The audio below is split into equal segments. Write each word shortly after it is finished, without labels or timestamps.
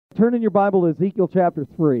turn in your Bible to Ezekiel chapter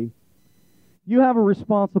 3. You have a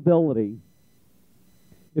responsibility.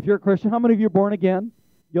 If you're a Christian, how many of you are born again?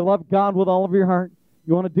 You love God with all of your heart?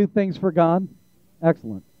 You want to do things for God?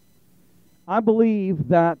 Excellent. I believe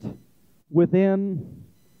that within,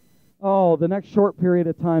 the next short period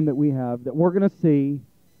of time that we have, that we're going to see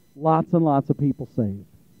lots and lots of people saved.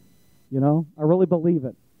 You know, I really believe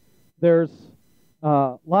it. There's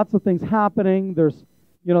lots of things happening. There's,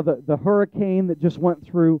 the hurricane that just went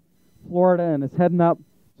through Florida and is heading up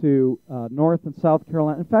to North and South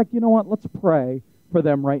Carolina. In fact, you know what? Let's pray for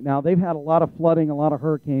them right now. They've had a lot of flooding, a lot of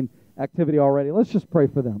hurricane activity already. Let's just pray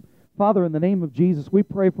for them. Father, in the name of Jesus, we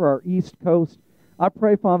pray for our East Coast. I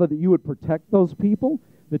pray, Father, that you would protect those people,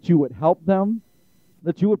 that you would help them,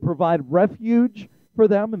 that you would provide refuge for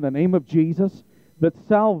them in the name of Jesus, that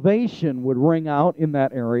salvation would ring out in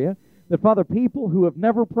that area, that, Father, people who have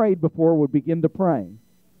never prayed before would begin to pray.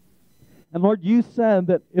 And, Lord, you said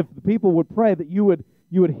that if the people would pray, that you would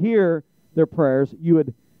hear their prayers, you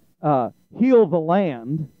would heal the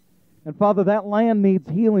land. And, Father, that land needs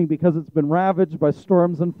healing because it's been ravaged by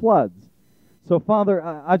storms and floods. So, Father,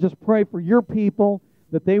 I just pray for your people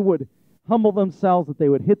that they would humble themselves, that they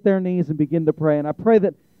would hit their knees and begin to pray. And I pray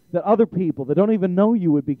that other people that don't even know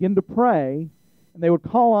you would begin to pray, and they would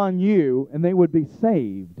call on you, and they would be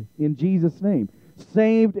saved in Jesus' name.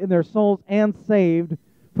 Saved in their souls and saved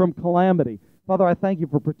from calamity. Father, I thank you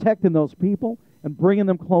for protecting those people and bringing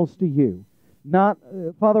them close to you.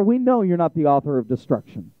 Father, we know you're not the author of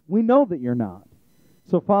destruction. We know that you're not.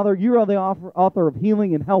 So, Father, you are the author of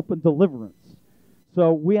healing and help and deliverance.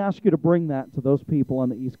 So we ask you to bring that to those people on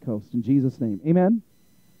the East Coast. In Jesus' name. Amen?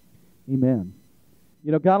 Amen.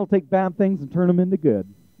 You know, God will take bad things and turn them into good.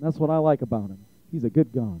 That's what I like about him. He's a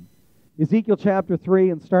good God. Ezekiel chapter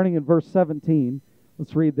 3, and starting in verse 17,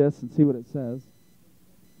 let's read this and see what it says.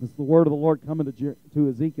 This is the word of the Lord coming to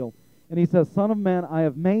Ezekiel. And he says, Son of man, I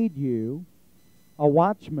have made you a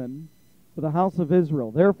watchman for the house of Israel.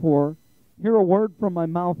 Therefore, hear a word from my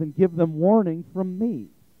mouth and give them warning from me.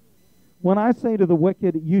 When I say to the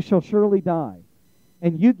wicked, you shall surely die,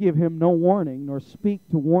 and you give him no warning, nor speak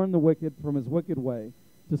to warn the wicked from his wicked way,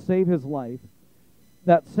 to save his life,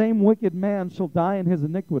 that same wicked man shall die in his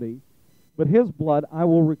iniquity, but his blood I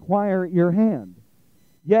will require at your hand.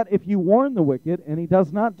 Yet if you warn the wicked, and he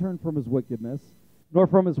does not turn from his wickedness, nor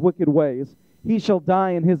from his wicked ways, he shall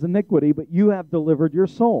die in his iniquity, but you have delivered your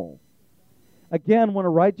soul. Again, when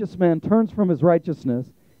a righteous man turns from his righteousness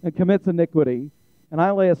and commits iniquity, and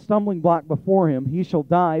I lay a stumbling block before him, he shall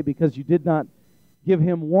die because you did not give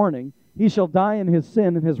him warning. He shall die in his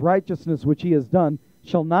sin, and his righteousness which he has done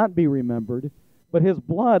shall not be remembered, but his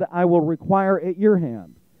blood I will require at your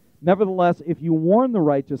hand. Nevertheless, if you warn the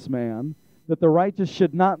righteous man that the righteous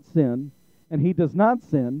should not sin, and he does not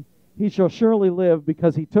sin, he shall surely live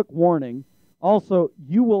because he took warning. Also,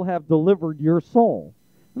 you will have delivered your soul.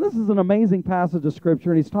 And this is an amazing passage of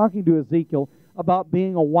Scripture, and he's talking to Ezekiel about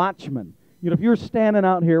being a watchman. You know, if you're standing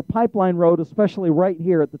out here, Pipeline Road, especially right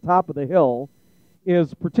here at the top of the hill,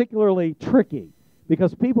 is particularly tricky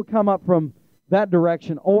because people come up from that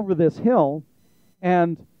direction over this hill,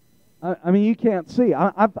 and I mean, you can't see.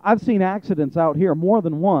 I've seen accidents out here, more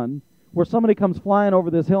than one, where somebody comes flying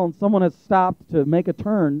over this hill and someone has stopped to make a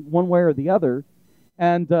turn one way or the other,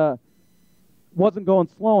 and wasn't going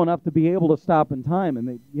slow enough to be able to stop in time, and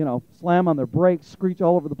they, slam on their brakes, screech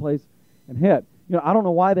all over the place, and hit. I don't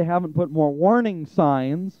know why they haven't put more warning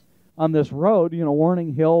signs on this road,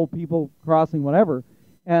 warning hill, people crossing, whatever.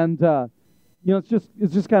 And, it's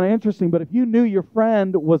just kind of interesting. But if you knew your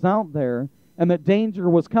friend was out there and that danger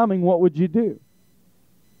was coming, what would you do?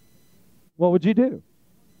 What would you do?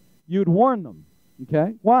 You'd warn them,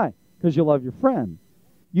 okay? Why? Because you love your friend.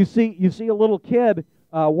 You see a little kid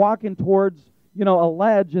walking towards, a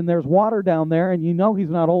ledge, and there's water down there, and he's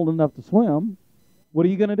not old enough to swim. What are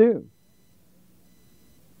you going to do?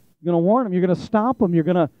 You're going to warn them. You're going to stop them. You're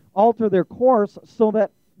going to alter their course so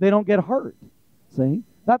that they don't get hurt. See?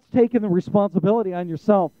 That's taking the responsibility on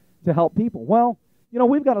yourself to help people. Well,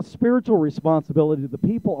 we've got a spiritual responsibility to the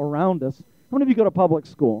people around us. How many of you go to public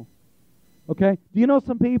school? Okay? Do you know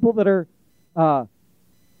some people that are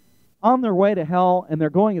on their way to hell and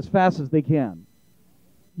they're going as fast as they can?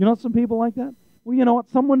 You know some people like that? Well, you know what?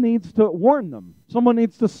 Someone needs to warn them. Someone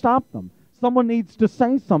needs to stop them. Someone needs to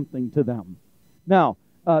say something to them. Now,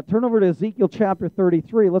 turn over to Ezekiel chapter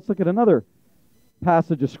 33. Let's look at another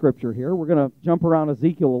passage of Scripture here. We're going to jump around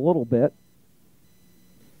Ezekiel a little bit.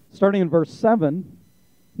 Starting in verse 7,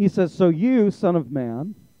 he says, So you, son of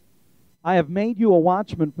man, I have made you a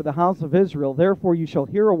watchman for the house of Israel. Therefore you shall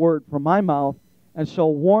hear a word from my mouth and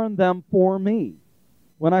shall warn them for me.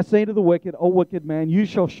 When I say to the wicked, O wicked man, you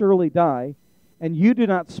shall surely die, and you do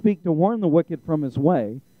not speak to warn the wicked from his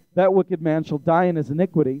way, that wicked man shall die in his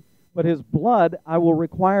iniquity, but his blood I will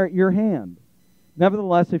require at your hand.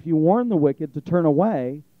 Nevertheless, if you warn the wicked to turn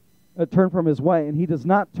from his way, and he does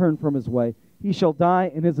not turn from his way, he shall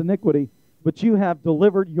die in his iniquity, but you have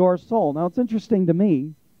delivered your soul. Now, it's interesting to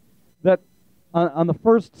me that on the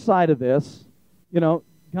first side of this,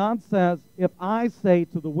 God says, if I say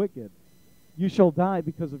to the wicked, you shall die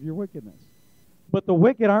because of your wickedness. But the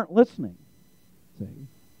wicked aren't listening. See?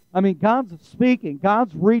 I mean, God's speaking,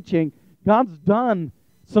 God's reaching, God's done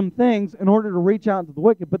some things in order to reach out to the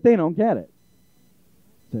wicked, but they don't get it.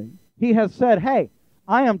 See? He has said, hey,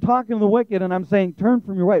 I am talking to the wicked and I'm saying, turn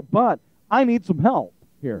from your way, but I need some help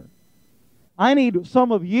here. I need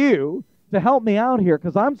some of you to help me out here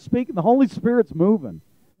because I'm speaking. The Holy Spirit's moving.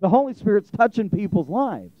 The Holy Spirit's touching people's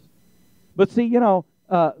lives. But see,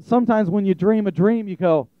 sometimes when you dream a dream, you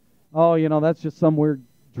go, oh, that's just some weird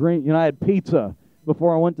dream. I had pizza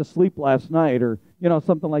before I went to sleep last night or,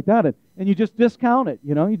 something like that. And you just discount it,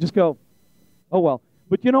 You just go, oh, well.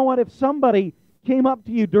 But you know what? If somebody came up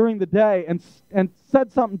to you during the day and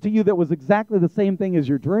said something to you that was exactly the same thing as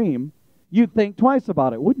your dream, you'd think twice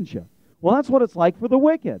about it, wouldn't you? Well, that's what it's like for the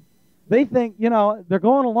wicked. They think, they're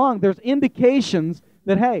going along. There's indications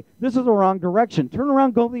that, hey, this is the wrong direction. Turn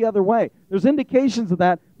around, go the other way. There's indications of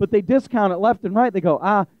that, but they discount it left and right. They go,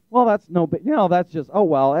 well, that's no big, that's just, oh,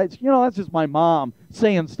 well, it's, that's just my mom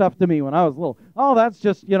saying stuff to me when I was little. Oh, that's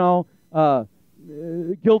just,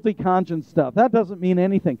 guilty conscience stuff. That doesn't mean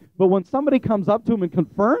anything. But when somebody comes up to them and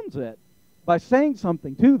confirms it by saying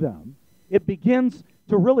something to them, it begins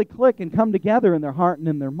to really click and come together in their heart and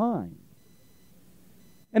in their mind.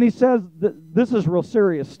 And he says, this is real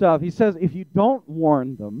serious stuff. He says, if you don't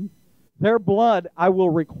warn them, their blood I will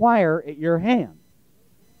require at your hand.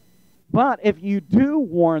 But if you do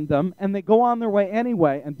warn them and they go on their way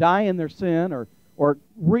anyway and die in their sin or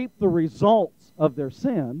reap the results of their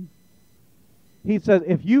sin, he says,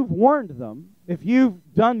 if you've warned them, if you've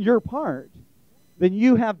done your part, then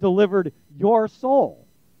you have delivered your soul.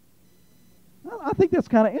 Well, I think that's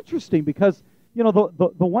kind of interesting because,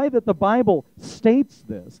 the way that the Bible states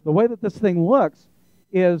this, the way that this thing looks,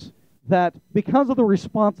 is that because of the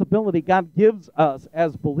responsibility God gives us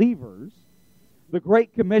as believers, the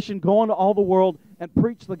Great Commission, go into all the world and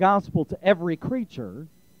preach the gospel to every creature,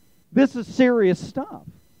 this is serious stuff.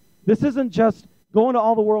 This isn't just go into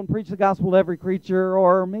all the world and preach the gospel to every creature,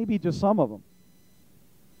 or maybe just some of them.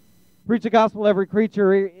 Preach the gospel to every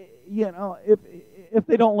creature, if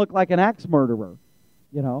they don't look like an axe murderer,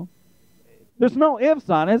 There's no ifs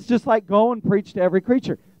on it. It's just like go and preach to every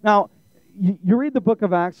creature. Now, you read the book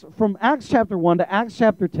of Acts. From Acts chapter 1 to Acts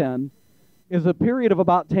chapter 10 is a period of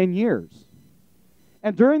about 10 years.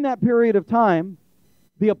 And during that period of time,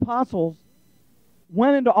 the apostles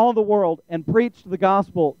went into all the world and preached the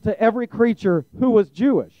gospel to every creature who was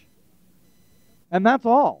Jewish. And that's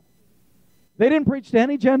all. They didn't preach to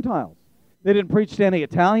any Gentiles. They didn't preach to any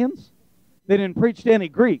Italians. They didn't preach to any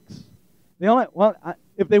Greeks.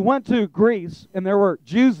 If they went to Greece and there were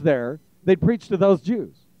Jews there, they'd preach to those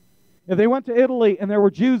Jews. If they went to Italy and there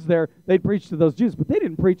were Jews there, they'd preach to those Jews. But they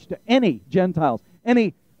didn't preach to any Gentiles,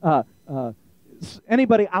 anybody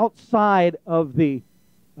outside of the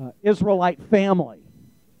Israelite family.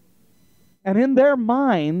 And in their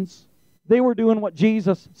minds, they were doing what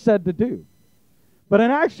Jesus said to do. But in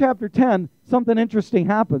Acts chapter 10, something interesting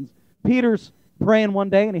happens. Peter's praying one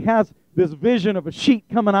day, and he has this vision of a sheet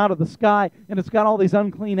coming out of the sky, and it's got all these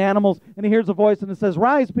unclean animals, and he hears a voice, and it says,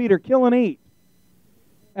 "Rise, Peter, kill and eat."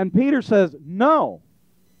 And Peter says, "No."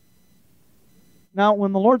 Now,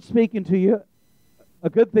 when the Lord's speaking to you, a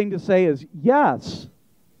good thing to say is yes,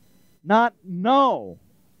 not no.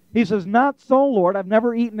 He says, "Not so, Lord. I've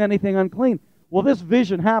never eaten anything unclean." Well, this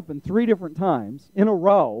vision happened 3 different times in a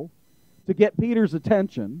row to get Peter's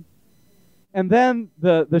attention. And then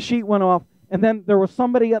the sheet went off, and then there was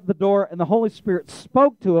somebody at the door, and the Holy Spirit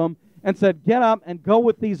spoke to him and said, "Get up and go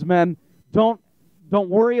with these men. Don't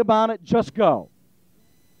worry about it. Just go."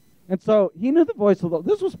 And so he knew the voice of the Lord.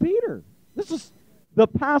 This was Peter. This is the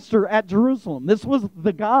pastor at Jerusalem. This was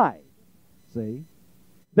the guy, see,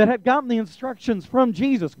 that had gotten the instructions from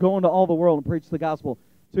Jesus, go into all the world and preach the gospel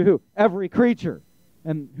to who? Every creature.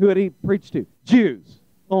 And who had he preached to? Jews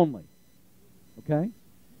only. Okay?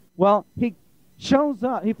 Well, he shows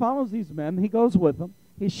up. He follows these men. He goes with them.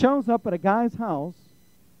 He shows up at a guy's house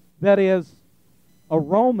that is a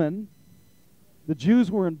Roman. The Jews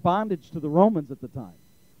were in bondage to the Romans at the time.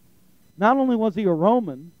 Not only was he a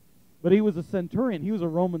Roman, but he was a centurion. He was a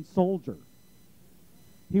Roman soldier.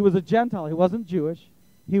 He was a Gentile. He wasn't Jewish.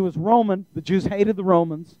 He was Roman. The Jews hated the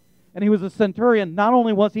Romans. And he was a centurion. Not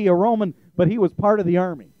only was he a Roman, but he was part of the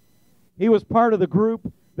army. He was part of the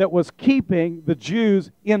group that was keeping the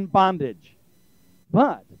Jews in bondage.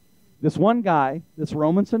 But this one guy, this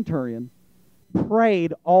Roman centurion,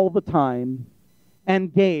 prayed all the time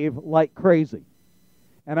and gave like crazy.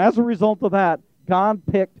 And as a result of that, God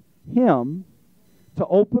picked him to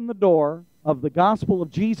open the door of the gospel of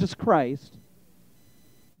Jesus Christ,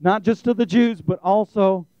 not just to the Jews, but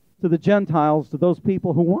also to the Gentiles, to those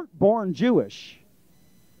people who weren't born Jewish,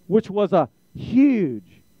 which was a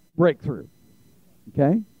huge breakthrough.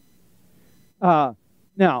 Okay?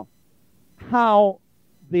 Now, how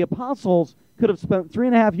the apostles could have spent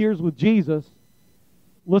 3.5 years with Jesus,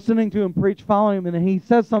 listening to him preach, following him, and he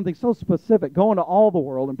says something so specific, go into all the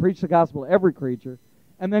world and preach the gospel to every creature,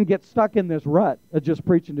 and then get stuck in this rut of just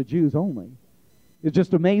preaching to Jews only. It's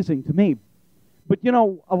just amazing to me. But,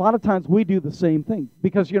 a lot of times we do the same thing.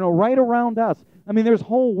 Because, right around us, there's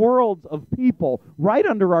whole worlds of people right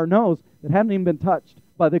under our nose that haven't even been touched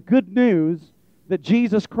by the good news that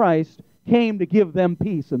Jesus Christ came to give them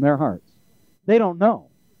peace in their hearts. They don't know.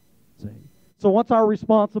 See? So what's our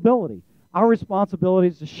responsibility? Our responsibility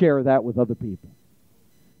is to share that with other people.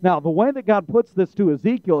 Now, the way that God puts this to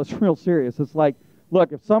Ezekiel is real serious. It's like,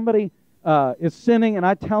 look, if somebody is sinning and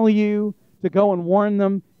I tell you to go and warn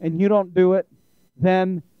them and you don't do it,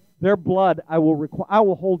 then their blood I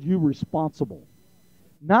will hold you responsible.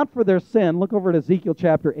 Not for their sin. Look over at Ezekiel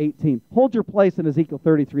chapter 18. Hold your place in Ezekiel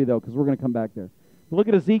 33, though, because we're going to come back there. Look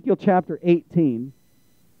at Ezekiel chapter 18.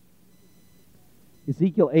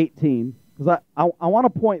 Ezekiel 18. Because I want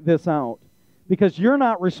to point this out. Because you're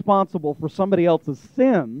not responsible for somebody else's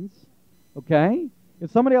sins. Okay?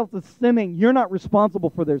 If somebody else is sinning, you're not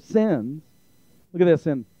responsible for their sins. Look at this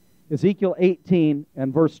in Ezekiel 18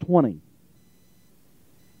 and verse 20.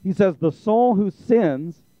 He says, the soul who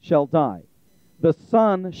sins shall die. The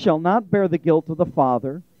son shall not bear the guilt of the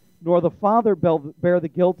father, nor the father bear the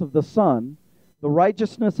guilt of the son. The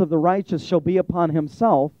righteousness of the righteous shall be upon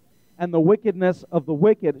himself, and the wickedness of the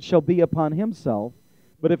wicked shall be upon himself.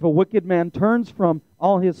 But if a wicked man turns from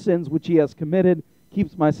all his sins which he has committed,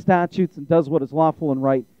 keeps my statutes, and does what is lawful and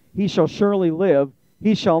right, he shall surely live,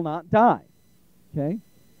 he shall not die. Okay?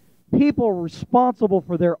 People are responsible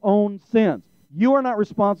for their own sins. You are not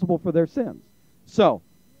responsible for their sins. So,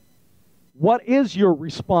 what is your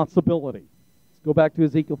responsibility? Let's go back to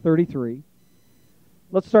Ezekiel 33.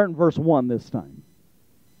 Let's start in verse 1 this time.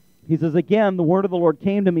 He says, again, the word of the Lord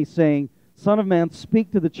came to me, saying, Son of man,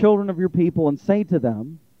 speak to the children of your people, and say to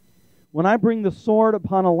them, when I bring the sword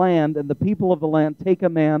upon a land, and the people of the land take a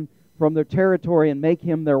man from their territory and make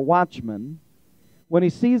him their watchman, when he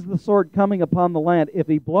sees the sword coming upon the land, if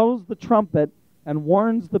he blows the trumpet and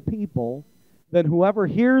warns the people, then whoever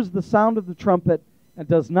hears the sound of the trumpet and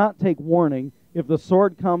does not take warning, if the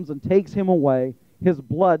sword comes and takes him away, his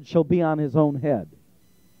blood shall be on his own head.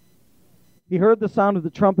 He heard the sound of the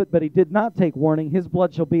trumpet, but he did not take warning, his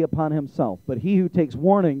blood shall be upon himself. But he who takes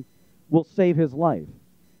warning will save his life.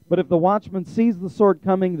 But if the watchman sees the sword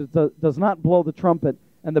coming, does not blow the trumpet,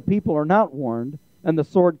 and the people are not warned, and the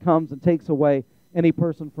sword comes and takes away any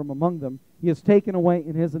person from among them, he is taken away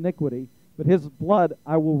in his iniquity, but his blood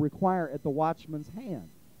I will require at the watchman's hand.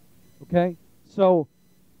 Okay? So,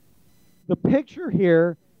 the picture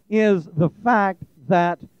here is the fact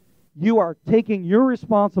that you are taking your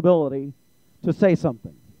responsibility to say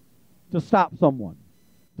something, to stop someone,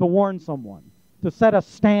 to warn someone, to set a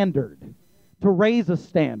standard, to raise a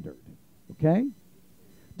standard. Okay?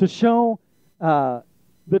 To show the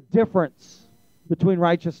difference between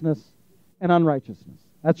righteousness and unrighteousness.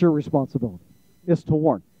 That's your responsibility, is to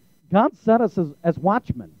warn. God set us as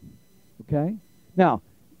watchmen, okay? Now,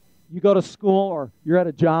 you go to school or you're at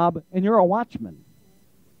a job and you're a watchman.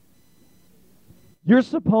 You're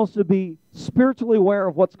supposed to be spiritually aware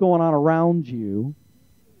of what's going on around you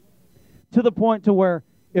to the point to where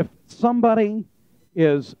if somebody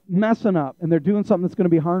is messing up and they're doing something that's going to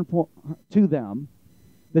be harmful to them,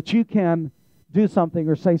 that you can do something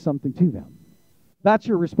or say something to them. That's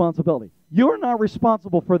your responsibility. You're not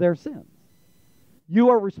responsible for their sins. You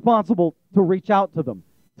are responsible to reach out to them,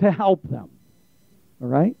 to help them. All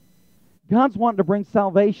right? God's wanting to bring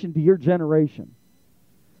salvation to your generation.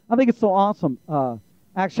 I think it's so awesome.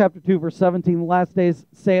 Acts chapter 2, verse 17, the last days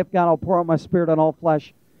saith God, I'll pour out my spirit on all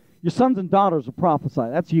flesh. Your sons and daughters will prophesy.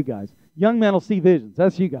 That's you guys. Young men will see visions.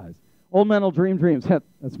 That's you guys. Old men will dream dreams.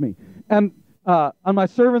 That's me. And on my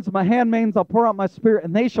servants and my handmaidens I'll pour out my spirit,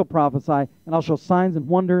 and they shall prophesy, and I'll show signs and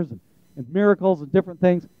wonders and miracles and different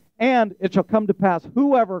things. And it shall come to pass,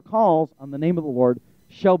 whoever calls on the name of the Lord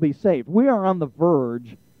shall be saved. We are on the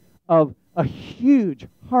verge of a huge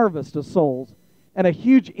harvest of souls and a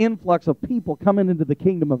huge influx of people coming into the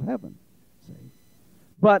kingdom of heaven. See?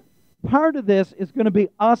 But part of this is going to be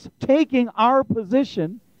us taking our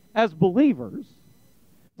position as believers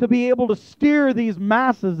to be able to steer these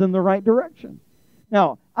masses in the right direction.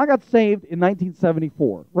 Now, I got saved in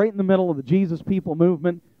 1974, right in the middle of the Jesus People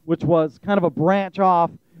movement, which was kind of a branch off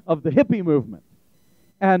of the hippie movement.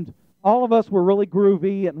 And all of us were really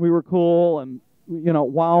groovy, and we were cool, and,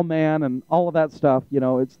 wow, man, and all of that stuff,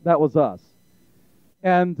 that was us.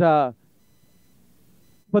 And, but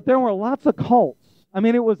there were lots of cults. I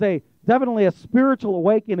mean, it was definitely a spiritual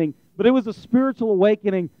awakening, but it was a spiritual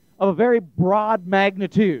awakening of a very broad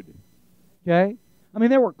magnitude, okay? I mean,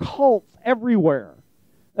 there were cults everywhere.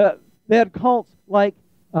 They had cults like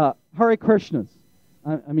Hare Krishnas.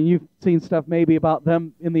 I mean, you've seen stuff maybe about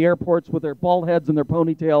them in the airports with their bald heads and their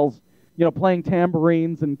ponytails, playing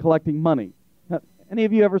tambourines and collecting money. Any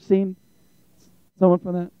of you ever seen someone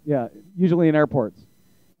from that? Yeah, usually in airports.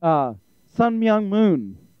 Sun Myung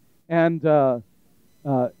Moon, and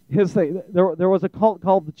his thing. There was a cult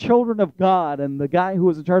called the Children of God, and the guy who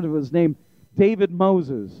was in charge of it was named David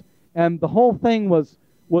Moses, and the whole thing was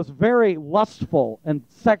very lustful and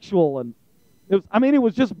sexual, and it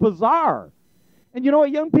was just bizarre. And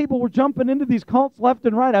young people were jumping into these cults left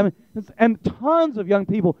and right. I mean, and tons of young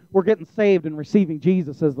people were getting saved and receiving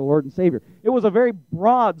Jesus as the Lord and Savior. It was a very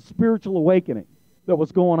broad spiritual awakening that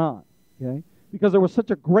was going on, okay? Because there was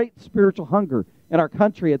such a great spiritual hunger in our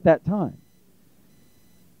country at that time.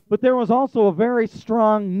 But there was also a very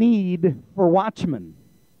strong need for watchmen,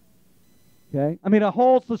 okay? I mean, a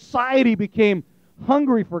whole society became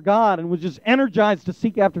hungry for God and was just energized to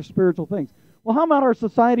seek after spiritual things. Well, how about our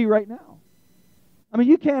society right now? I mean,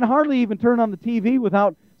 you can't hardly even turn on the TV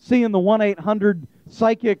without seeing the 1-800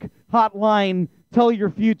 psychic hotline, tell your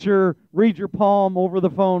future, read your palm over the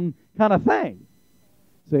phone kind of thing.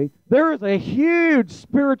 See, there is a huge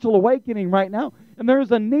spiritual awakening right now, and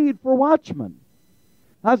there's a need for watchmen.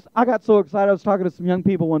 I got so excited. I was talking to some young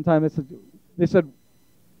people one time. They said,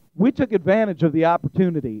 we took advantage of the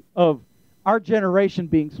opportunity of our generation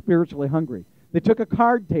being spiritually hungry. They took a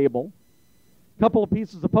card table, a couple of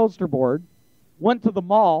pieces of poster board, went to the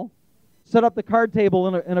mall, set up the card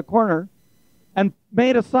table in a corner, and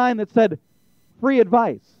made a sign that said, free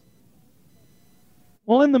advice.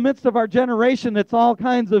 Well, in the midst of our generation, it's all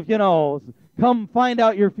kinds of, come find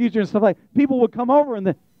out your future and stuff like that. People would come over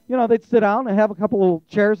and, they'd sit down and have a couple of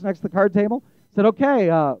chairs next to the card table. Said, okay,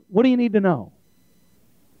 what do you need to know?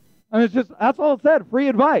 And it's just, that's all it said, free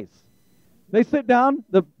advice. They sit down,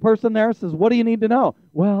 the person there says, what do you need to know?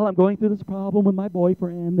 Well, I'm going through this problem with my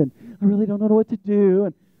boyfriend, and I really don't know what to do.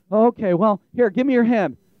 And okay, well, here, give me your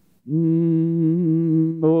hand.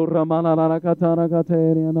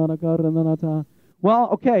 Well,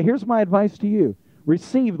 okay, here's my advice to you.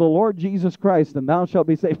 Receive the Lord Jesus Christ, and thou shalt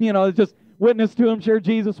be saved. Just witness to him, share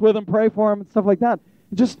Jesus with him, pray for him, and stuff like that.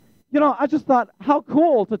 I just thought, how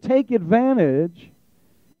cool to take advantage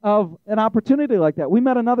of an opportunity like that. We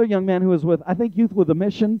met another young man who was with, I think, Youth with a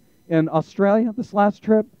Mission in Australia this last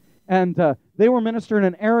trip, and they were ministering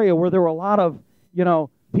in an area where there were a lot of,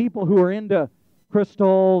 people who were into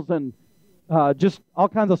crystals and just all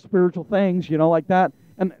kinds of spiritual things, like that.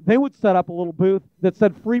 And they would set up a little booth that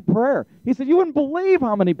said free prayer. He said, you wouldn't believe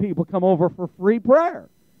how many people come over for free prayer.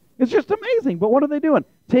 It's just amazing. But what are they doing?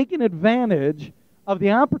 Taking advantage of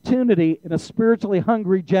the opportunity in a spiritually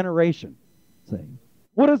hungry generation. See?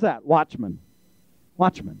 What is that? Watchmen.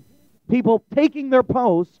 Watchmen. People taking their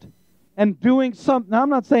post and doing something. Now, I'm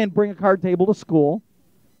not saying bring a card table to school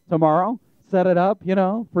tomorrow. Set it up,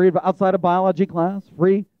 free outside of biology class,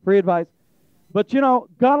 free advice. But,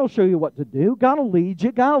 God will show you what to do. God will lead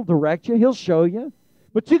you. God will direct you. He'll show you.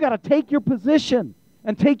 But you got to take your position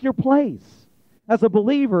and take your place as a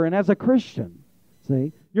believer and as a Christian.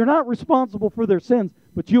 See? You're not responsible for their sins,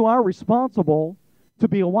 but you are responsible to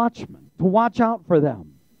be a watchman, to watch out for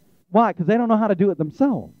them. Why? Because they don't know how to do it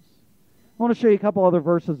themselves. I want to show you a couple other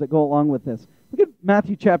verses that go along with this. Look at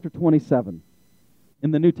Matthew chapter 27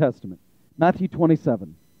 in the New Testament. Matthew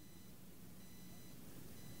 27.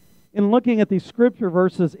 In looking at these scripture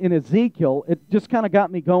verses in Ezekiel, it just kind of got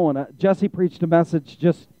me going. Jesse preached a message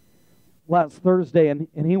just last Thursday, and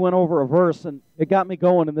he went over a verse, and it got me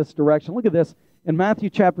going in this direction. Look at this. In Matthew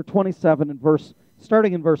chapter 27,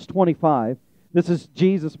 starting in verse 25, this is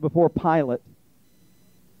Jesus before Pilate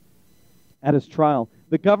at his trial.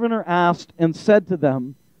 The governor asked and said to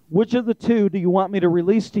them, which of the two do you want me to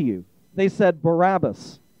release to you? They said,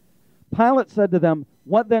 Barabbas. Pilate said to them,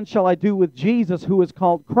 what then shall I do with Jesus who is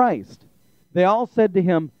called Christ? They all said to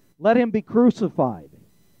him, let him be crucified.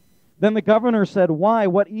 Then the governor said, "Why?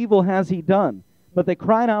 What evil has he done?" But they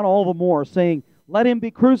cried out all the more, saying, "Let him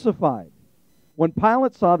be crucified." When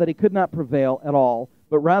Pilate saw that he could not prevail at all,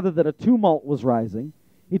 but rather that a tumult was rising,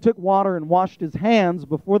 he took water and washed his hands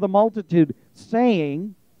before the multitude,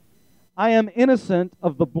 saying, "I am innocent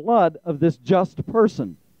of the blood of this just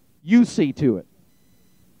person. You see to it."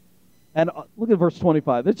 And look at verse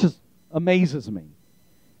 25. This just amazes me.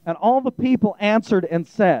 And all the people answered and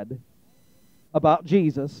said about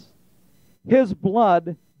Jesus, "His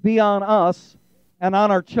blood be on us and on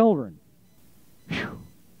our children." Whew.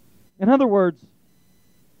 In other words,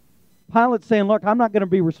 Pilate's saying, look, I'm not going to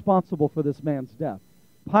be responsible for this man's death.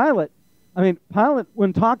 Pilate,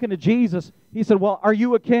 when talking to Jesus, he said, "Well, are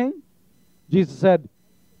you a king?" Jesus said,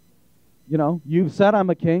 "You've said I'm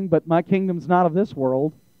a king, but my kingdom's not of this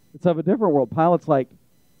world. It's of a different world." Pilate's like,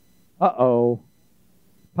 uh-oh.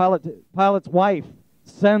 Pilate's wife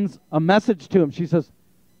sends a message to him. She says,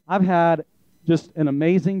 "I've had just an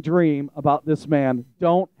amazing dream about this man.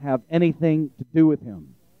 Don't have anything to do with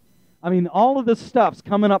him." All of this stuff's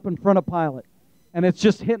coming up in front of Pilate, and it's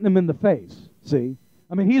just hitting him in the face, see?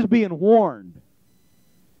 He's being warned.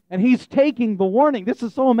 And he's taking the warning. This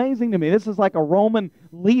is so amazing to me. This is like a Roman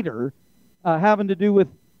leader having to do with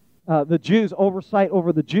the Jews, oversight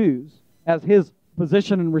over the Jews as his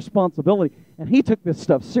position and responsibility. And he took this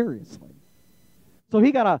stuff seriously. So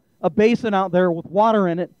he got a basin out there with water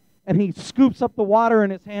in it, and he scoops up the water in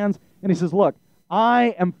his hands, and he says, "Look,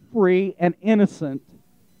 I am free and innocent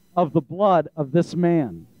of the blood of this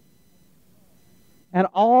man." And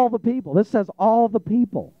all the people, this says all the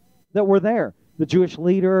people that were there, the Jewish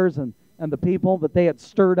leaders and the people that they had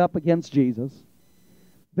stirred up against Jesus,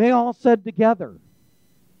 they all said together,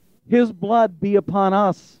 "His blood be upon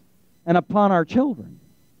us and upon our children."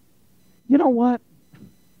 You know what?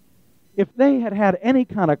 If they had had any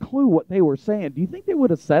kind of clue what they were saying, do you think they would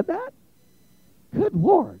have said that? Good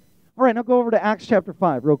Lord. All right, now go over to Acts chapter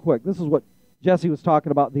 5 real quick. This is what Jesse was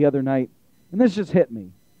talking about the other night, and this just hit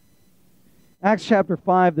me. Acts chapter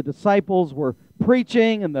 5, the disciples were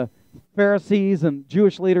preaching, and the Pharisees and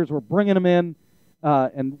Jewish leaders were bringing them in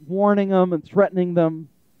and warning them and threatening them.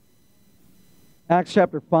 Acts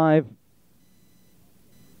chapter 5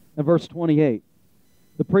 and verse 28.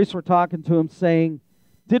 The priests were talking to him, saying,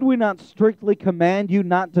 "Did we not strictly command you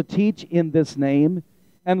not to teach in this name?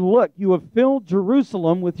 And look, you have filled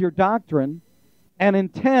Jerusalem with your doctrine and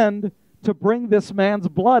intend to bring this man's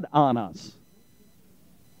blood on us."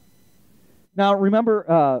 Now,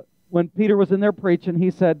 remember when Peter was in there preaching,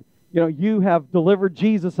 he said, "You have delivered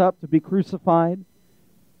Jesus up to be crucified,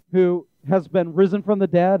 who has been risen from the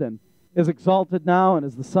dead and is exalted now and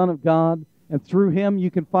is the Son of God, and through him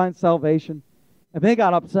you can find salvation." And they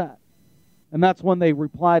got upset. And that's when they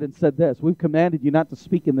replied and said this, "We've commanded you not to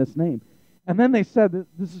speak in this name." And then they said,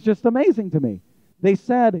 this is just amazing to me. They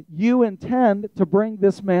said, "You intend to bring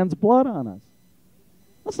this man's blood on us."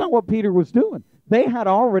 That's not what Peter was doing. They had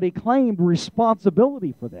already claimed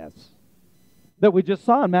responsibility for this that we just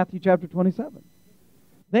saw in Matthew chapter 27.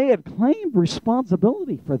 They had claimed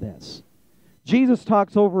responsibility for this. Jesus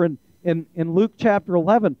talks over in Luke chapter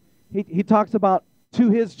 11. He talks about to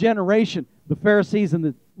his generation, the Pharisees and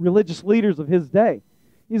the religious leaders of his day.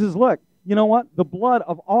 He says, "Look, you know what? The blood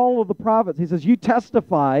of all of the prophets," he says, "you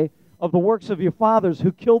testify of the works of your fathers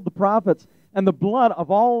who killed the prophets, and the blood of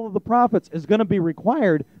all of the prophets is going to be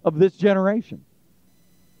required of this generation."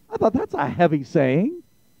 I thought, that's a heavy saying.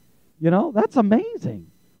 That's amazing.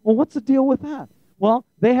 Well, what's the deal with that? Well,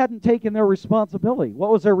 they hadn't taken their responsibility.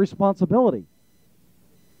 What was their responsibility?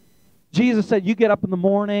 Jesus said, you get up in the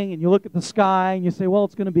morning and you look at the sky and you say, well,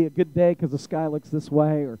 it's going to be a good day because the sky looks this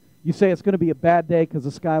way. Or you say it's going to be a bad day because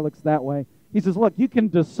the sky looks that way. He says, look, you can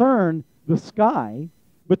discern the sky,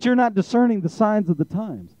 but you're not discerning the signs of the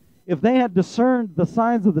times. If they had discerned the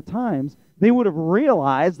signs of the times, they would have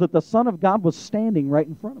realized that the Son of God was standing right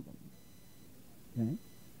in front of them. Okay?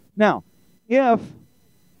 Now, if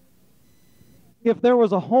there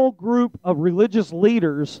was a whole group of religious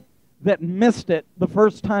leaders that missed it the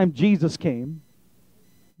first time Jesus came,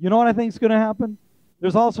 you know what I think is going to happen?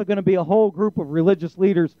 There's also going to be a whole group of religious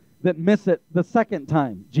leaders that miss it the second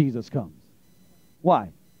time Jesus comes.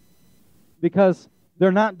 Why? Because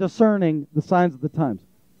they're not discerning the signs of the times.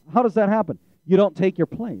 How does that happen? You don't take your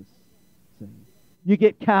place. See? You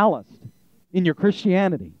get calloused in your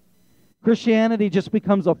Christianity. Christianity just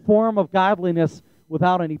becomes a form of godliness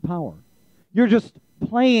without any power. You're just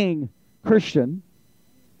playing Christian,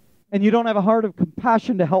 and you don't have a heart of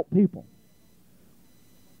compassion to help people.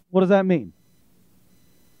 What does that mean?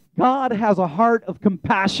 God has a heart of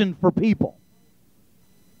compassion for people.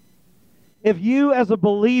 If you as a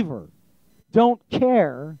believer don't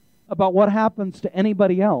care about what happens to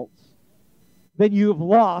anybody else, then you have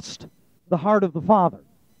lost the heart of the Father.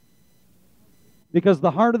 Because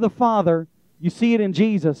the heart of the Father, you see it in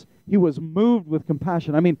Jesus, he was moved with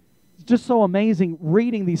compassion. I mean, it's just so amazing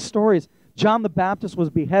reading these stories. John the Baptist was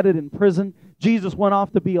beheaded in prison. Jesus went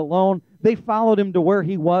off to be alone. They followed him to where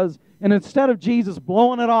he was. And instead of Jesus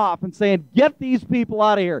blowing it off and saying, get these people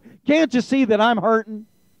out of here, can't you see that I'm hurting?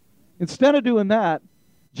 Instead of doing that,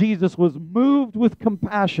 Jesus was moved with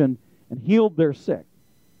compassion and healed their sick.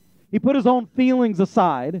 He put his own feelings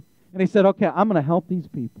aside, and he said, okay, I'm going to help these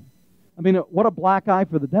people. I mean, what a black eye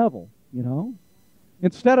for the devil, you know?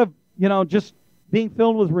 Instead of, just being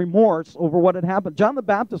filled with remorse over what had happened. John the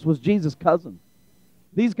Baptist was Jesus' cousin.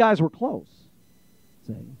 These guys were close,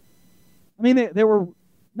 see? I mean, they were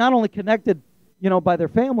not only connected, by their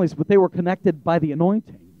families, but they were connected by the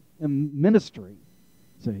anointing and ministry,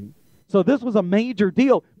 see? So this was a major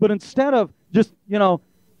deal, but instead of just,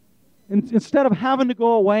 instead of having to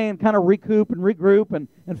go away and kind of recoup and regroup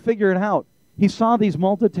and figure it out, he saw these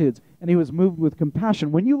multitudes, and he was moved with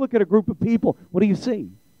compassion. When you look at a group of people, what do you see?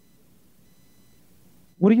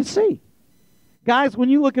 What do you see? Guys, when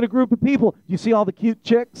you look at a group of people, do you see all the cute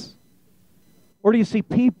chicks? Or do you see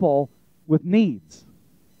people with needs?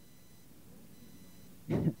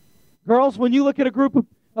 Girls, when you look at a group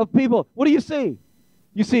of people, what do you see?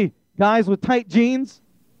 You see guys with tight jeans?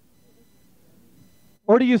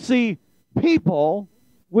 Or do you see people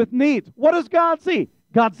with needs? What does God see?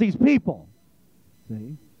 God sees people.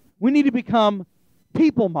 See? We need to become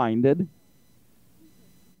people-minded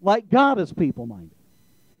like God is people-minded.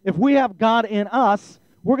 If we have God in us,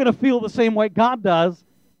 we're going to feel the same way God does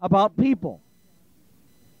about people.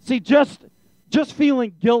 See, just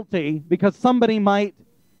feeling guilty because somebody might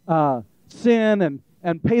sin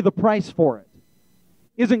and pay the price for it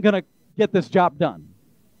isn't going to get this job done.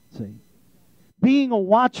 See? Being a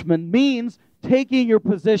watchman means taking your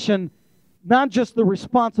position, not just the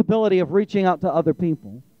responsibility of reaching out to other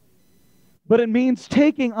people, but it means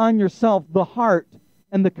taking on yourself the heart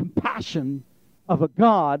and the compassion of a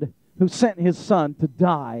God who sent his Son to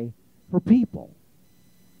die for people.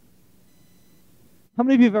 How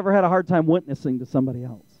many of you have ever had a hard time witnessing to somebody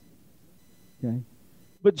else? Okay.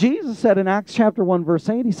 But Jesus said in Acts chapter 1, verse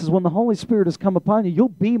 8, he says, when the Holy Spirit has come upon you, you'll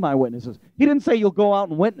be my witnesses. He didn't say you'll go out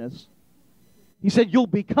and witness. He said you'll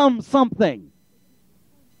become something.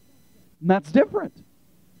 And that's different.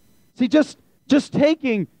 See, just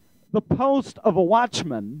taking the post of a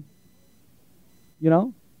watchman,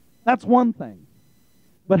 that's one thing.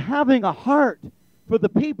 But having a heart for the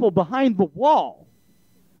people behind the wall,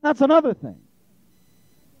 that's another thing.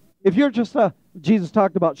 If you're just Jesus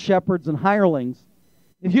talked about shepherds and hirelings.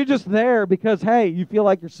 If you're just there because, hey, you feel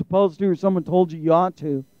like you're supposed to or someone told you you ought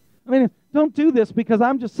to, don't do this because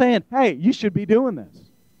I'm just saying, hey, you should be doing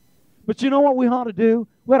this. But you know what we ought to do?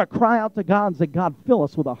 We ought to cry out to God and say, God, fill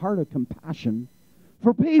us with a heart of compassion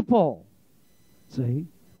for people. See?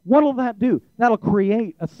 What will that do? That'll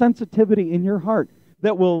create a sensitivity in your heart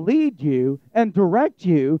that will lead you and direct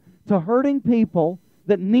you to hurting people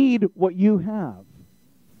that need what you have.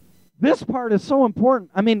 This part is so important.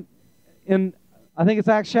 I think it's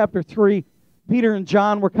Acts chapter 3, Peter and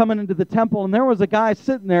John were coming into the temple, and there was a guy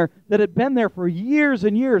sitting there that had been there for years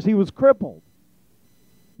and years. He was crippled.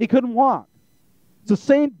 He couldn't walk. It's the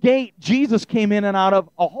same gate Jesus came in and out of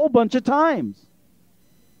a whole bunch of times.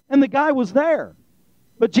 And the guy was there,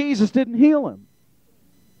 but Jesus didn't heal him.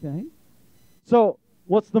 Okay? So,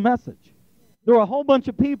 what's the message? There were a whole bunch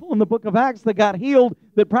of people in the book of Acts that got healed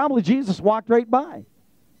that probably Jesus walked right by.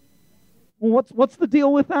 Well, what's the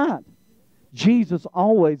deal with that? Jesus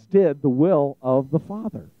always did the will of the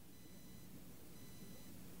Father.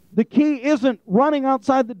 The key isn't running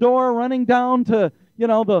outside the door, running down to,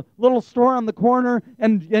 the little store on the corner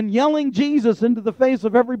and yelling Jesus into the face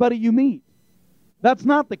of everybody you meet. That's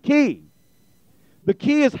not the key. The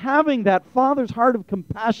key is having that Father's heart of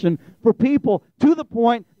compassion for people to the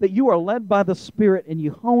point that you are led by the Spirit and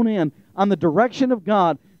you hone in on the direction of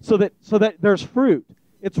God so that there's fruit.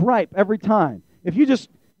 It's ripe every time. If you just,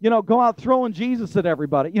 go out throwing Jesus at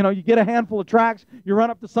everybody, you get a handful of tracts, you run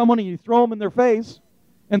up to someone and you throw them in their face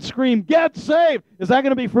and scream, get saved. Is that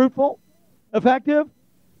going to be fruitful? Effective?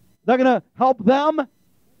 Is that going to help them?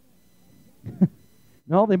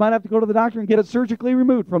 No, they might have to go to the doctor and get it surgically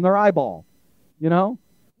removed from their eyeball.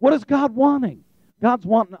 What is God wanting? God's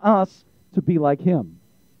wanting us to be like him.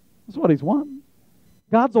 That's what he's wanting.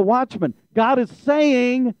 God's a watchman. God is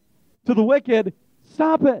saying to the wicked,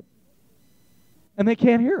 stop it. And they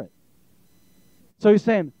can't hear it. So he's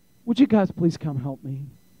saying, would you guys please come help me?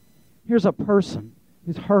 Here's a person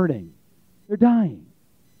who's hurting. They're dying.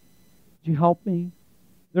 Would you help me?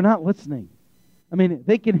 They're not listening. I mean,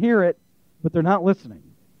 they can hear it, but they're not listening.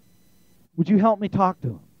 Would you help me talk to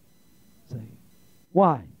them? Say,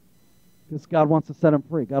 why? Because God wants to set them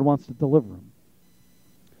free. God wants to deliver them.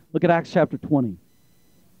 Look at Acts chapter 20.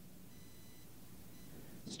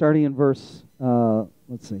 Starting in verse, verse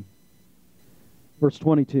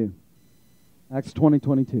 22. Acts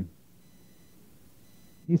 20:22.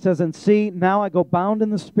 He says, "And see, now I go bound in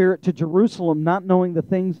the Spirit to Jerusalem, not knowing the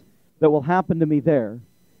things that will happen to me there,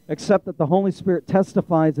 except that the Holy Spirit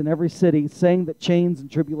testifies in every city, saying that chains and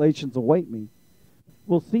tribulations await me.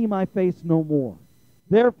 Will see my face no more.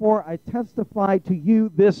 Therefore I testify to you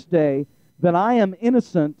this day that I am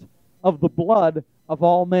innocent of the blood of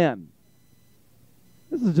all men."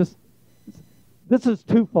 This is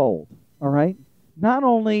twofold, all right? Not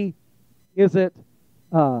only is it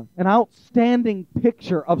an outstanding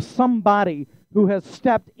picture of somebody who has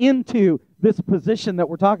stepped into this position that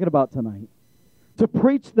we're talking about tonight, to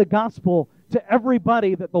preach the gospel to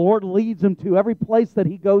everybody that the Lord leads him to, every place that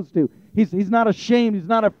he goes to. He's not ashamed. He's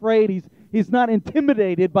not afraid. He's not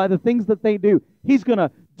intimidated by the things that they do. He's going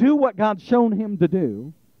to do what God's shown him to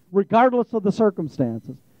do, regardless of the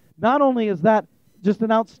circumstances. Not only is that just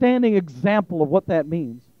an outstanding example of what that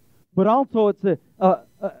means, but also it's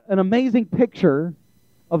an amazing picture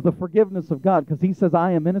of the forgiveness of God, because he says,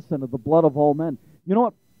 "I am innocent of the blood of all men." You know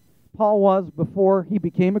what Paul was before he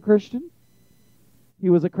became a Christian? He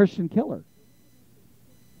was a Christian killer.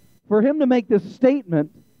 For him to make this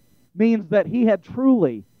statement means that he had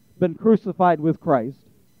truly been crucified with Christ.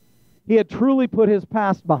 He had truly put his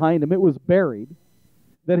past behind him. It was buried.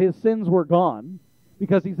 That his sins were gone,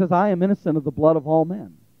 because he says, "I am innocent of the blood of all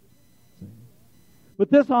men." But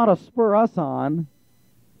this ought to spur us on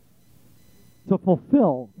to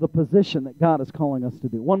fulfill the position that God is calling us to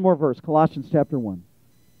do. One more verse, Colossians chapter 1.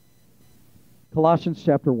 Colossians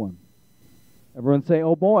chapter 1. Everyone say,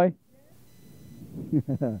 "Oh boy."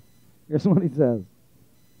 Here's what he says.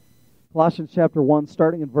 Colossians chapter 1,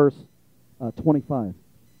 starting in verse 25.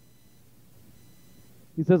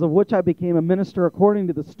 He says, "Of which I became a minister according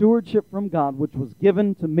to the stewardship from God, which was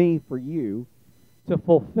given to me for you, to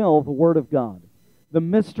fulfill the word of God. The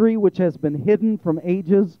mystery which has been hidden from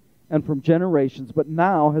ages and from generations, but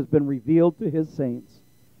now has been revealed to his saints.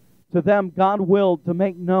 To them God willed to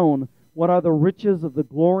make known what are the riches of the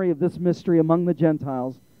glory of this mystery among the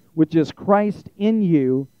Gentiles, which is Christ in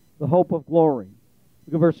you, the hope of glory."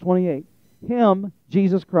 Look at verse 28. "Him,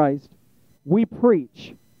 Jesus Christ, we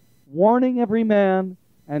preach, warning every man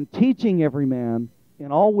and teaching every man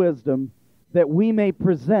in all wisdom, that we may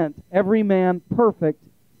present every man perfect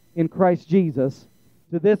in Christ Jesus.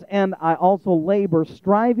 To this end I also labor,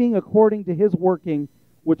 striving according to his working,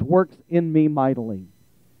 which works in me mightily."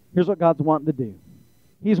 Here's what God's wanting to do.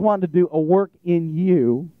 He's wanting to do a work in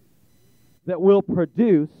you that will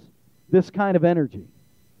produce this kind of energy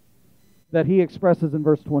that he expresses in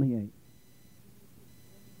verse 28.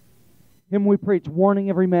 "Him we preach, warning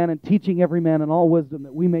every man and teaching every man in all wisdom,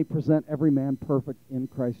 that we may present every man perfect in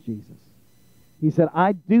Christ Jesus." He said,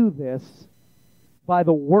 "I do this by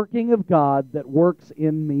the working of God that works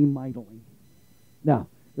in me mightily." Now,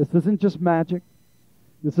 this isn't just magic.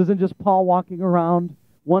 This isn't just Paul walking around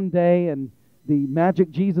one day and the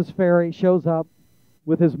magic Jesus fairy shows up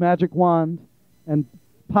with his magic wand and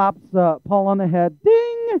pops Paul on the head,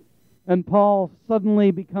 ding, and Paul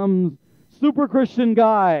suddenly becomes super Christian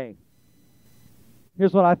guy.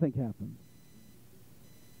 Here's what I think happened.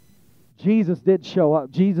 Jesus did show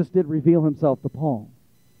up. Jesus did reveal himself to Paul.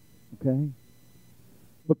 Okay?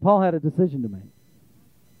 But Paul had a decision to make.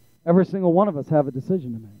 Every single one of us have a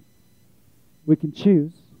decision to make. We can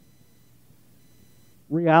choose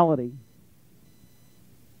reality,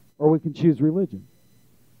 or we can choose religion.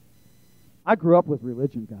 I grew up with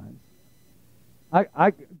religion, guys.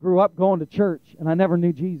 I grew up going to church, and I never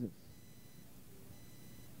knew Jesus.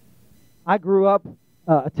 I grew up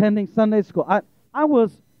attending Sunday school. I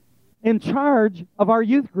was in charge of our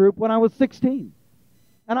youth group when I was 16,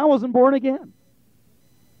 and I wasn't born again.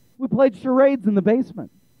 We played charades in the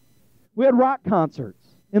basement. We had rock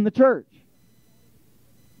concerts in the church.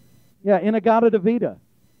 Yeah, Inagata Davida.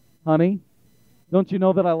 Honey, don't you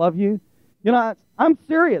know that I love you? You know, I'm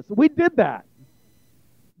serious. We did that.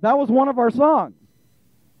 That was one of our songs.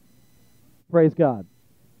 Praise God.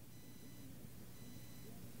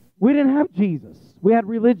 We didn't have Jesus. We had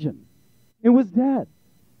religion. It was dead.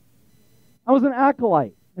 I was an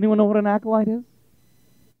acolyte. Anyone know what an acolyte is?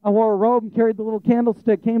 I wore a robe and carried the little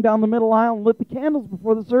candlestick, came down the middle aisle and lit the candles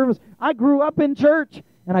before the service. I grew up in church,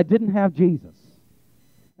 and I didn't have Jesus.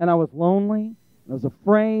 And I was lonely, and I was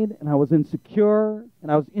afraid, and I was insecure,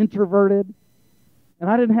 and I was introverted. And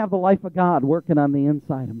I didn't have the life of God working on the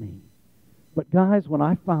inside of me. But guys, when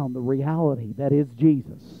I found the reality that is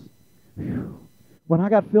Jesus, when I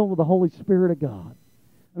got filled with the Holy Spirit of God,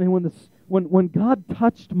 I mean, when God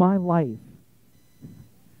touched my life,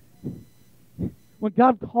 when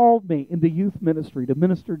God called me into youth ministry to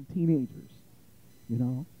minister to teenagers, you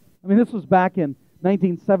know, I mean, this was back in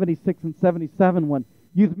 1976 and 77 when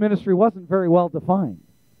youth ministry wasn't very well defined.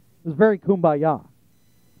 It was very kumbaya.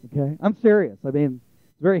 Okay? I'm serious. I mean,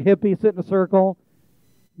 it's very hippie, sit in a circle.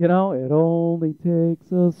 You know, it only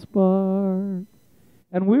takes a spark.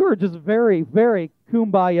 And we were just very, very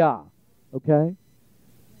kumbaya. Okay?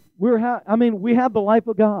 We had the life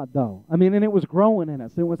of God, though. I mean, and it was growing in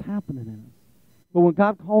us. It was happening in us. But when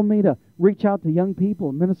God called me to reach out to young people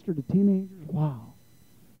and minister to teenagers, wow.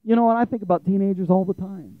 You know, and I think about teenagers all the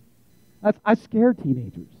time. I scare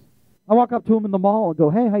teenagers. I walk up to them in the mall and go,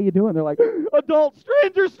 hey, how you doing? They're like, adult,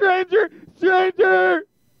 stranger, stranger, stranger.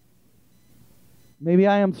 Maybe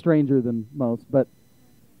I am stranger than most, but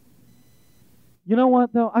you know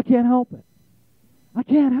what, though? I can't help it. I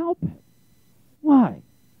can't help it. Why?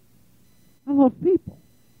 I love people.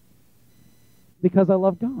 Because I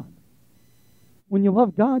love God. When you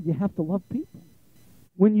love God, you have to love people.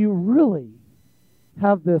 When you really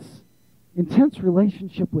have this intense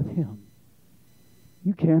relationship with Him,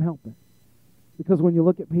 you can't help it. Because when you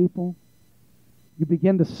look at people, you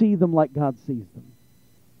begin to see them like God sees them.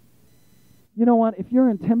 You know what? If you're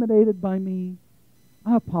intimidated by me,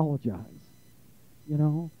 I apologize. You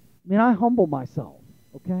know? I mean, I humble myself,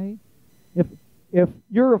 okay? If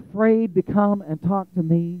you're afraid to come and talk to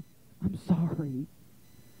me, I'm sorry.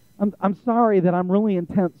 I'm sorry that I'm really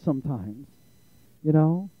intense sometimes. You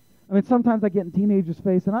know? I mean, sometimes I get in teenagers'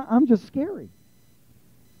 face and I'm just scary.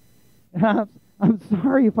 And I'm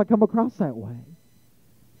sorry if I come across that way.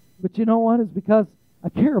 But you know what? It's because I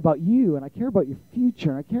care about you, and I care about your future,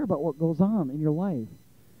 and I care about what goes on in your life.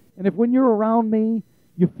 And if when you're around me,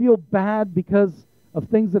 you feel bad because of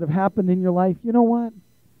things that have happened in your life, you know what?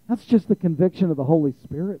 That's just the conviction of the Holy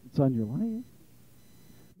Spirit that's on your life.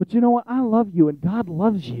 But you know what? I love you, and God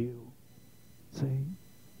loves you. See?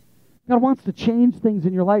 God wants to change things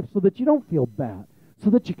in your life so that you don't feel bad, so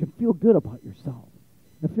that you can feel good about yourself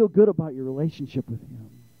and feel good about your relationship with Him.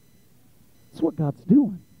 That's what God's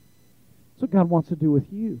doing. That's what God wants to do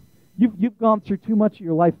with you. You've gone through too much of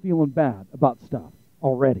your life feeling bad about stuff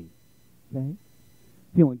already. Okay?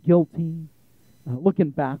 Feeling guilty, looking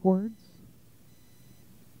backwards.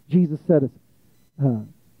 Jesus said,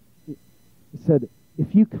 He said,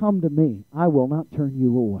 if you come to me, I will not turn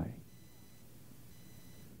you away.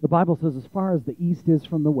 The Bible says, as far as the east is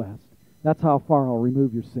from the west, that's how far I'll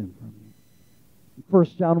remove your sin from you. In 1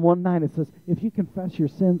 John 1:9, it says, if you confess your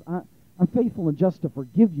sins, I'm faithful and just to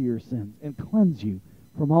forgive you your sins and cleanse you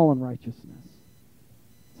from all unrighteousness.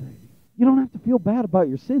 See, you don't have to feel bad about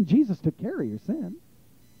your sin. Jesus took care of your sin.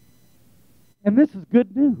 And this is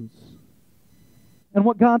good news. And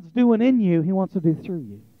what God's doing in you, He wants to do through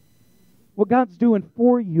you. What God's doing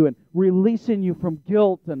for you and releasing you from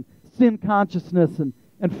guilt and sin consciousness and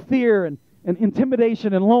fear and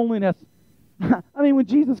intimidation and loneliness. I mean, when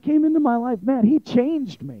Jesus came into my life, man, He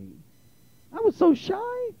changed me. I was so shy.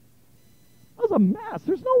 I was a mess.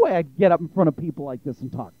 There's no way I'd get up in front of people like this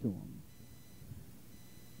and talk to them.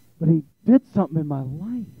 But He did something in my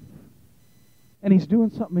life. And He's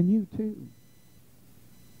doing something in you too.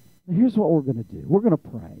 And here's what we're going to do. We're going to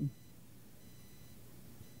pray.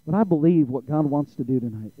 But I believe what God wants to do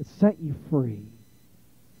tonight is set you free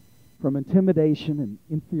from intimidation and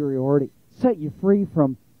inferiority. Set you free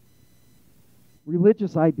from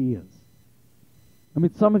religious ideas. I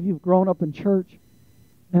mean, some of you have grown up in church,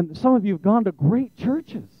 and some of you have gone to great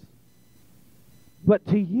churches. But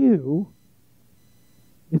to you,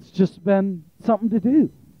 it's just been something to do.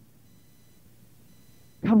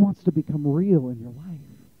 God wants to become real in your life.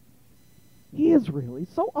 He is real. He's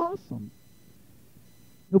so awesome.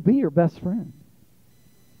 He'll be your best friend.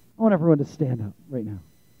 I want everyone to stand up right now.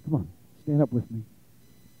 Come on, stand up with me.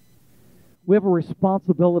 We have a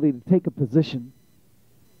responsibility to take a position.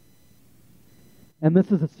 And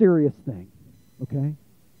this is a serious thing, okay?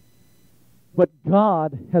 But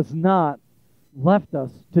God has not left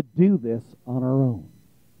us to do this on our own.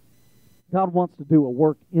 God wants to do a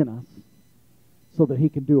work in us so that He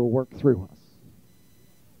can do a work through us.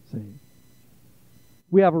 See?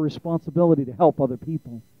 We have a responsibility to help other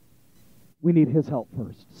people. We need His help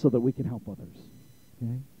first so that we can help others.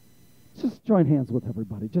 Okay? Just join hands with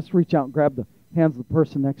everybody. Just reach out and grab the hands of the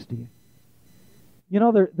person next to you. You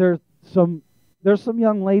know, there's some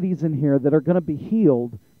young ladies in here that are going to be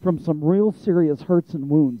healed from some real serious hurts and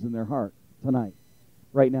wounds in their heart tonight,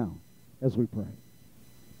 right now, as we pray.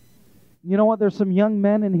 You know what? There's some young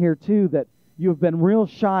men in here, too, that you've been real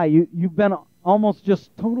shy. You've been almost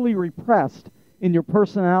just totally repressed in your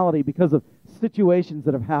personality because of situations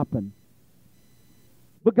that have happened.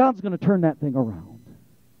 But God's going to turn that thing around.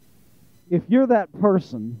 If you're that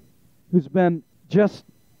person who's been just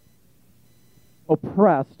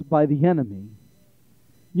oppressed by the enemy,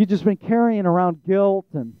 you've just been carrying around guilt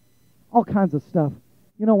and all kinds of stuff,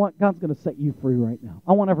 you know what? God's going to set you free right now.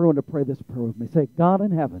 I want everyone to pray this prayer with me. Say, God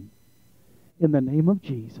in heaven, in the name of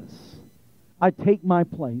Jesus, I take my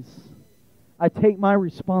place. I take my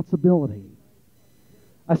responsibility.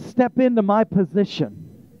 I step into my position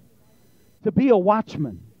to be a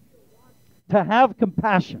watchman, to have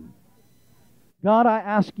compassion. God, I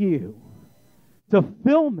ask you to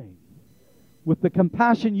fill me with the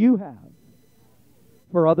compassion you have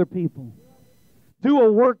for other people. Do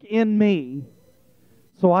a work in me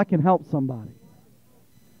so I can help somebody.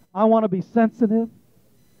 I want to be sensitive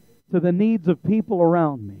to the needs of people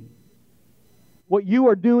around me. What you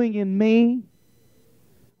are doing in me,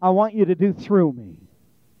 I want you to do through me.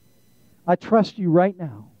 I trust you right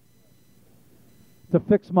now to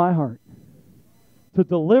fix my heart, to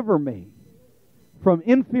deliver me from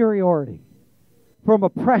inferiority, from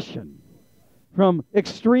oppression, from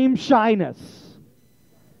extreme shyness.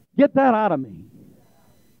 Get that out of me.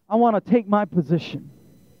 I want to take my position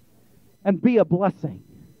and be a blessing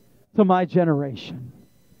to my generation.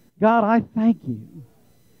 God, I thank you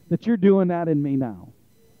that you're doing that in me now.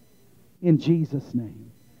 In Jesus'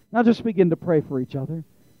 name. Now just begin to pray for each other.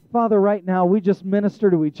 Father, right now, we just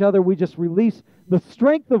minister to each other. We just release the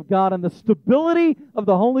strength of God and the stability of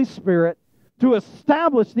the Holy Spirit to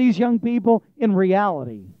establish these young people in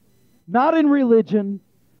reality. Not in religion,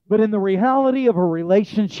 but in the reality of a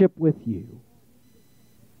relationship with you.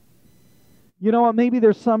 You know what? Maybe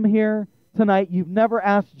there's some here tonight, you've never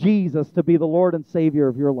asked Jesus to be the Lord and Savior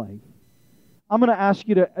of your life. I'm going to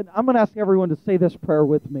ask everyone to say this prayer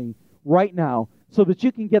with me right now so that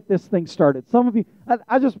you can get this thing started. Some of you,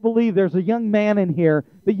 I just believe there's a young man in here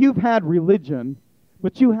that you've had religion,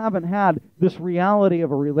 but you haven't had this reality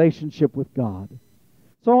of a relationship with God.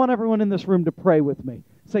 So I want everyone in this room to pray with me.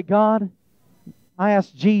 Say, God, I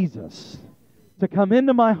ask Jesus to come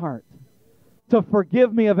into my heart, to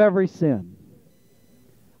forgive me of every sin.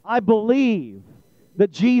 I believe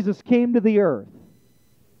that Jesus came to the earth.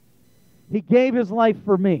 He gave His life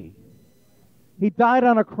for me. He died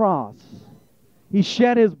on a cross. He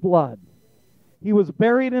shed His blood. He was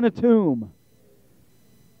buried in a tomb.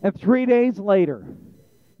 And 3 days later,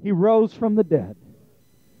 He rose from the dead.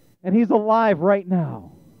 And He's alive right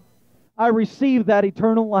now. I received that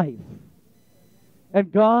eternal life.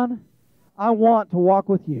 And God, I want to walk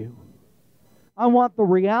with you. I want the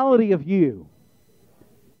reality of you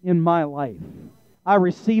in my life. I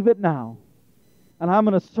receive it now. And I'm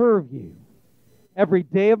going to serve you every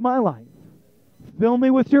day of my life. Fill me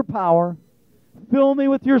with your power. Fill me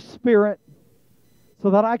with your Spirit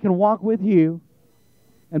so that I can walk with you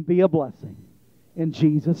and be a blessing. In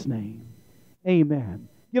Jesus' name, amen.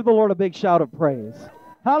 Give the Lord a big shout of praise.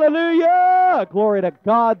 Hallelujah! Glory to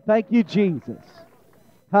God. Thank you, Jesus.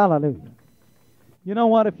 Hallelujah. You know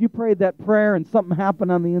what? If you prayed that prayer and something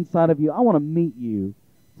happened on the inside of you, I want to meet you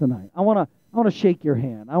tonight. I want to shake your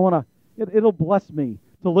hand. It'll bless me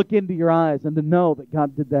to look into your eyes and to know that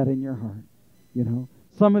God did that in your heart. You know,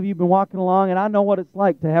 some of you have been walking along, and I know what it's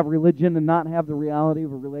like to have religion and not have the reality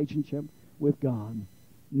of a relationship with God.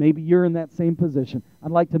 Maybe you're in that same position.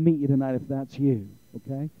 I'd like to meet you tonight if that's you,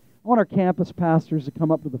 okay? I want our campus pastors to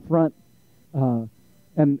come up to the front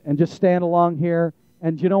and just stand along here.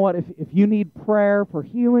 And you know what? If you need prayer for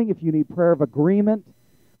healing, if you need prayer of agreement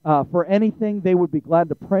for anything, they would be glad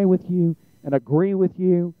to pray with you and agree with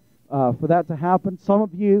you for that to happen. Some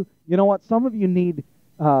of you, you know what? Some of you need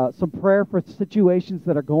some prayer for situations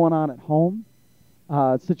that are going on at home,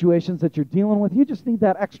 situations that you're dealing with. You just need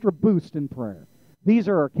that extra boost in prayer. These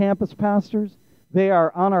are our campus pastors. They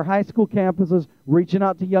are on our high school campuses reaching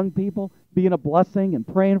out to young people, being a blessing and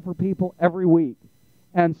praying for people every week.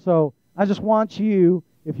 And so I just want you,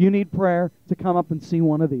 if you need prayer, to come up and see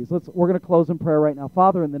one of these. We're going to close in prayer right now.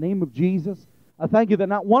 Father, in the name of Jesus, I thank you that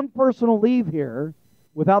not one person will leave here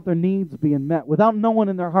without their needs being met, without knowing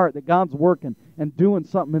in their heart that God's working and doing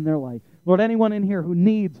something in their life. Lord, anyone in here who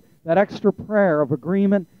needs that extra prayer of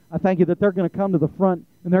agreement, I thank you that they're going to come to the front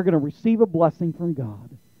and they're going to receive a blessing from God.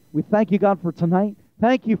 We thank you, God, for tonight.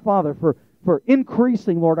 Thank you, Father, for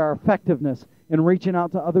increasing, Lord, our effectiveness in reaching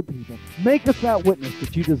out to other people. Make us that witness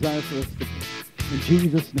that you desire for us to be. In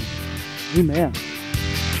Jesus' name, amen.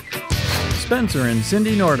 Spencer and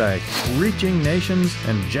Cyndy Nordyke, reaching nations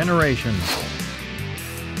and generations.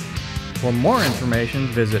 For more information,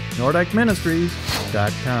 visit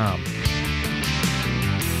NordikeMinistries.com.